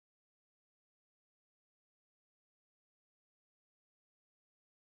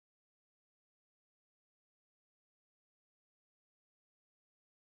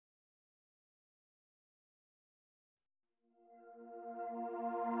Blood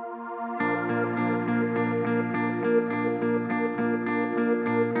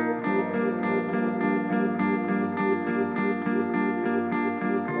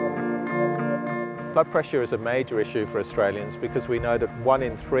pressure is a major issue for Australians because we know that 1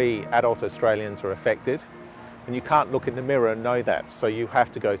 in 3 adult Australians are affected, and you can't look in the mirror and know that, so you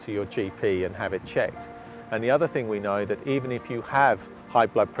have to go to your GP and have it checked. And the other thing we know that even if you have high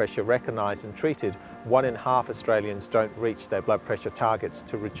blood pressure recognised and treated, 1 in half Australians don't reach their blood pressure targets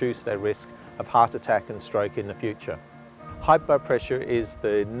to reduce their risk of heart attack and stroke in the future. High blood pressure is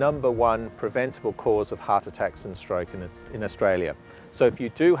the #1 preventable cause of heart attacks and stroke in Australia. So if you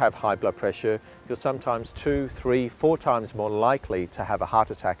do have high blood pressure, you're sometimes 2, 3, 4 times more likely to have a heart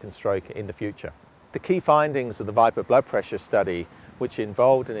attack and stroke in the future. The key findings of the VIPER blood pressure study, which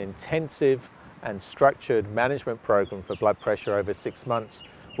involved an intensive and structured management program for blood pressure over 6 months,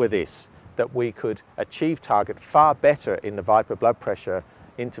 were this: that we could achieve target far better in the VIPER blood pressure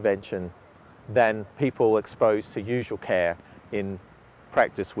intervention than people exposed to usual care in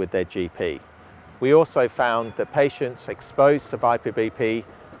practice with their GP. We also found that patients exposed to VIPER BP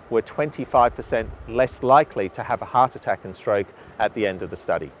were 25% less likely to have a heart attack and stroke at the end of the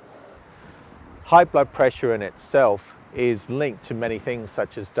study. High blood pressure in itself is linked to many things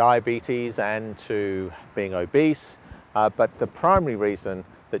such as diabetes and to being obese, but the primary reason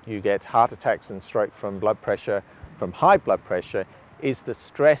that you get heart attacks and stroke from high blood pressure is the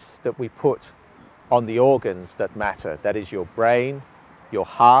stress that we put on the organs that matter. That is your brain, your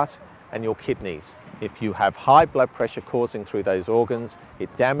heart, and your kidneys. If you have high blood pressure coursing through those organs,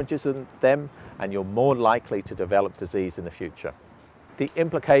 it damages them and you're more likely to develop disease in the future. The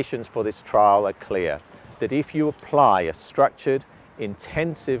implications for this trial are clear, that if you apply a structured,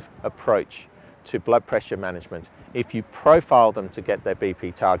 intensive approach to blood pressure management, if you profile them to get their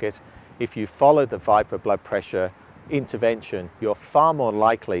BP target, if you follow the VIPER blood pressure intervention, you're far more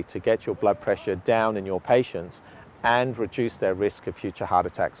likely to get your blood pressure down in your patients and reduce their risk of future heart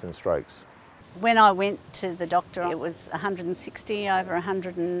attacks and strokes. When I went to the doctor, it was 160 over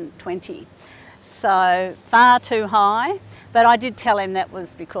 120. So far too high, but I did tell him that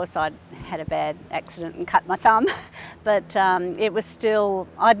was because I'd had a bad accident and cut my thumb. But it was still,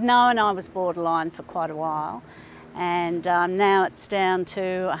 I'd known I was borderline for quite a while, and now it's down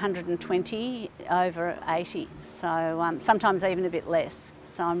to 120 over 80, so sometimes even a bit less.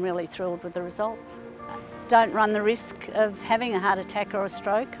 So I'm really thrilled with the results. Don't run the risk of having a heart attack or a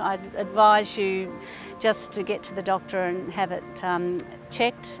stroke. I'd advise you just to get to the doctor and have it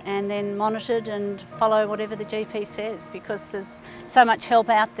checked and then monitored and follow whatever the GP says, because there's so much help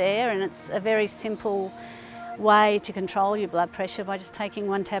out there, and it's a very simple way to control your blood pressure by just taking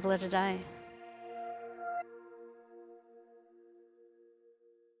 1 tablet a day.